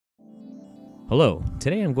Hello,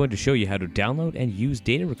 today I'm going to show you how to download and use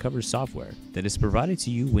data recovery software that is provided to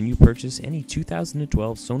you when you purchase any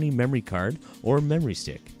 2012 Sony memory card or memory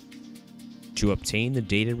stick. To obtain the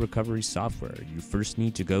data recovery software, you first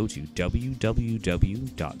need to go to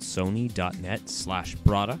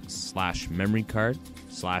www.sony.net/products/memory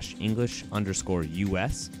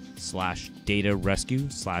card/english_us/data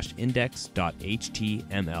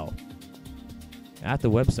rescue/index.html. At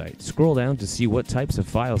the website, scroll down to see what types of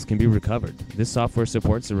files can be recovered. This software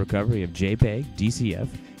supports the recovery of JPEG, DCF,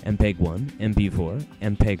 MPEG-1, MP4,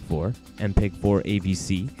 MPEG-4, MPEG-4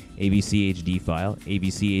 AVC, AVC HD file,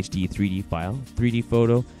 AVC HD 3D file, 3D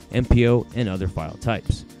photo, MPO, and other file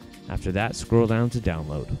types. After that, scroll down to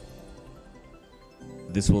download.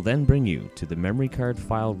 This will then bring you to the memory card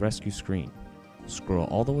file rescue screen. Scroll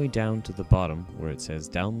all the way down to the bottom where it says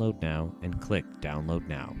Download Now and click Download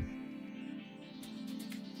Now.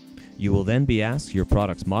 You will then be asked your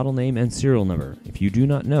product's model name and serial number. If you do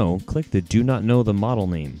not know, click the Do Not Know the Model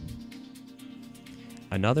Name.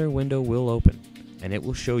 Another window will open, and it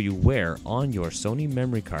will show you where on your Sony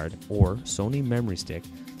memory card or Sony Memory Stick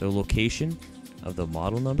the location of the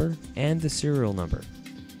model number and the serial number.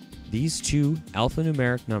 These two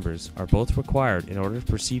alphanumeric numbers are both required in order to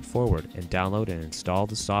proceed forward and download and install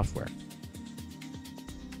the software.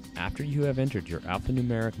 After you have entered your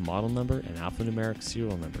alphanumeric model number and alphanumeric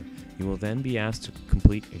serial number, you will then be asked to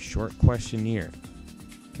complete a short questionnaire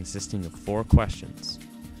consisting of 4 questions.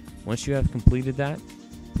 Once you have completed that,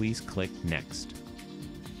 please click Next.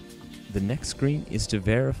 The next screen is to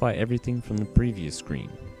verify everything from the previous screen.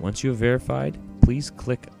 Once you have verified, please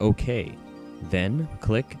click OK. Then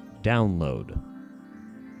click Download.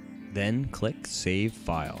 Then click Save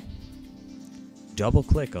File.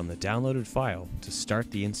 Double-click on the downloaded file to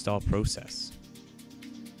start the install process.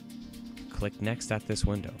 Click Next at this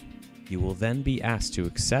window. You will then be asked to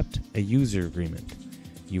accept a user agreement.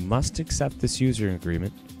 You must accept this user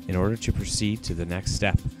agreement in order to proceed to the next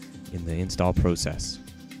step in the install process.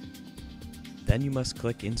 Then you must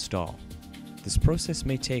click Install. This process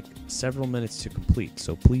may take several minutes to complete,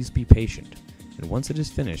 so please be patient. And once it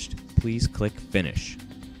is finished, please click Finish.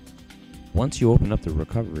 Once you open up the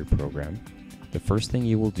recovery program, the first thing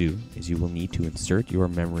you will do is you will need to insert your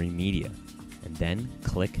memory media, and then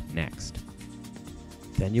click Next.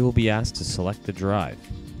 Then you will be asked to select the drive.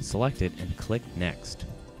 Select it and click Next.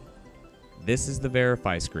 This is the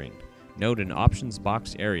Verify screen. Note an options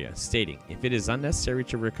box area stating if it is unnecessary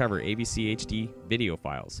to recover AVC HD video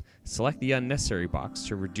files, select the unnecessary box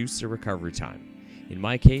to reduce the recovery time. In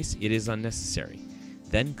my case, it is unnecessary.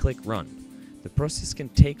 Then click Run. The process can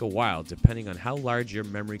take a while depending on how large your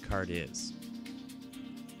memory card is.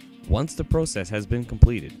 Once the process has been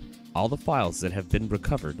completed, all the files that have been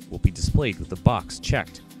recovered will be displayed with the box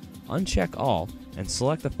checked. Uncheck all and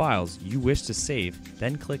select the files you wish to save,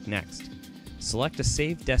 then click Next. Select a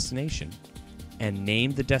saved destination and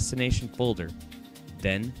name the destination folder,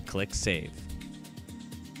 then click Save.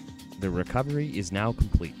 The recovery is now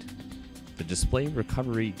complete. The Display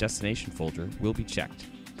Recovery Destination folder will be checked.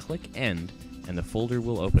 Click End and the folder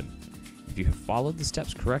will open. If you have followed the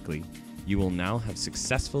steps correctly, you will now have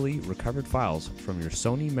successfully recovered files from your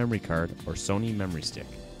Sony memory card or Sony Memory Stick.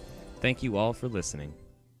 Thank you all for listening.